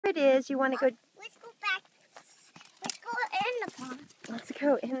it is. You want to go? Let's go back. Let's go in the pond. Let's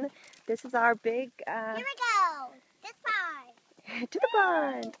go in. This is our big. Here we go. This pond. To the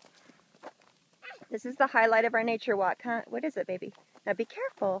pond. This is the highlight of our nature walk, huh? What is it, baby? Now be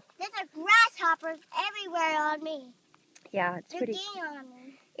careful. There's grasshoppers everywhere on me. Yeah, it's They're pretty. getting on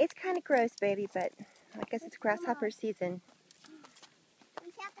me. It's kind of gross, baby, but I guess it's grasshopper season.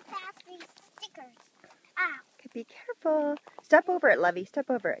 We have to pass these stickers. Ah. Okay, be careful. Step over it, Lovey. Step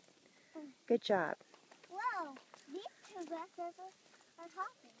over it. Good job. Whoa. These two grasshoppers are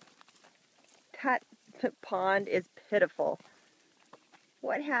hopping. That pond is pitiful.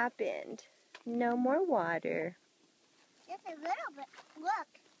 What happened? No more water. Just a little bit. Look.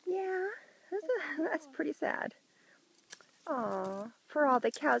 Yeah, that's pretty sad. Aw, for all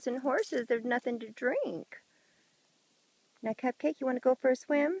the cows and horses, there's nothing to drink. Now, Cupcake, you want to go for a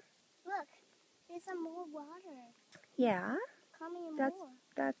swim? Look, there's some more water. Yeah, Coming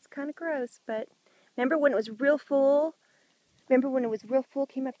that's kind of gross, but remember when it was real full? Remember when it was real full,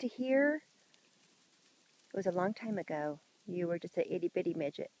 came up to here? It was a long time ago. You were just an itty-bitty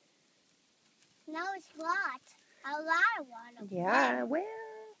midget. Now it's a lot of water. Yeah, well,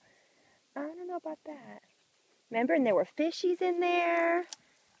 I don't know about that. Remember, and there were fishies in there.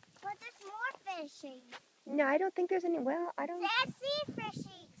 But there's more fishies. No, I don't think there's any. Well, I don't. I see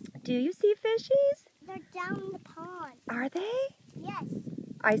fishies. Do you see fishies? They're down in the pond. Are they? Yes.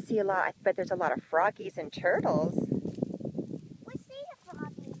 I see a lot. I bet there's a lot of froggies and turtles. We see the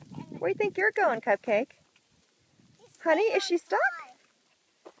froggies. Where do you think you're going, Cupcake? Honey, is she stuck?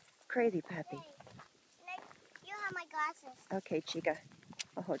 Crazy puppy. Hey, you have my glasses. Okay, Chica.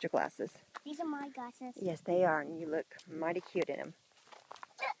 I'll hold your glasses. These are my glasses. Yes, they are, and you look mighty cute in them.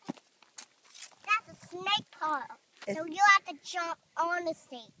 That's a snake paw. So you have to jump on the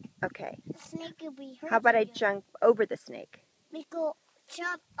snake. Okay. The snake will be hurt. How about I you. jump over the snake? We go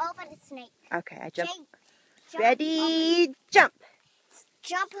jump over the snake. Okay, I jump. Jump Ready, jump.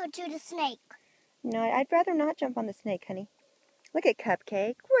 Jump into the snake. No, I'd rather not jump on the snake, honey. Look at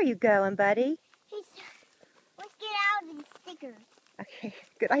Cupcake. Where are you going, buddy? Let's get out of these stickers. Okay,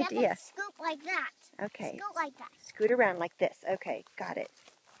 good You idea. have to scoop like that. Okay. Scoop like that. Scoot around like this. Okay, got it.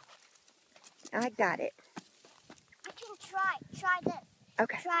 I got it. I can try this.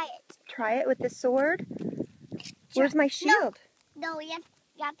 Okay. Try it. Try it with the sword. Where's my shield? No, you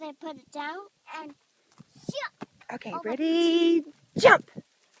have to put it down and jump. Okay, Over. ready, jump.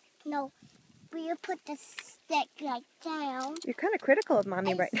 No, we put the stick like down. You're kind of critical of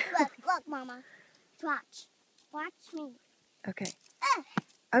Mommy And right now. Look, Mama. Watch. Watch me. Okay.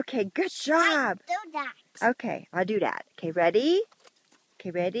 Okay, good job. Do that. Okay, I'll do that. Okay, ready?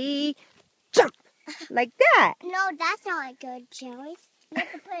 Okay, ready, jump. Like that. No, that's not a good choice. You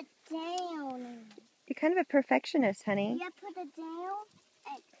have to put it down. You're kind of a perfectionist, honey. You have to put it down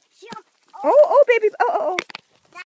and jump. Oh, baby. Oh.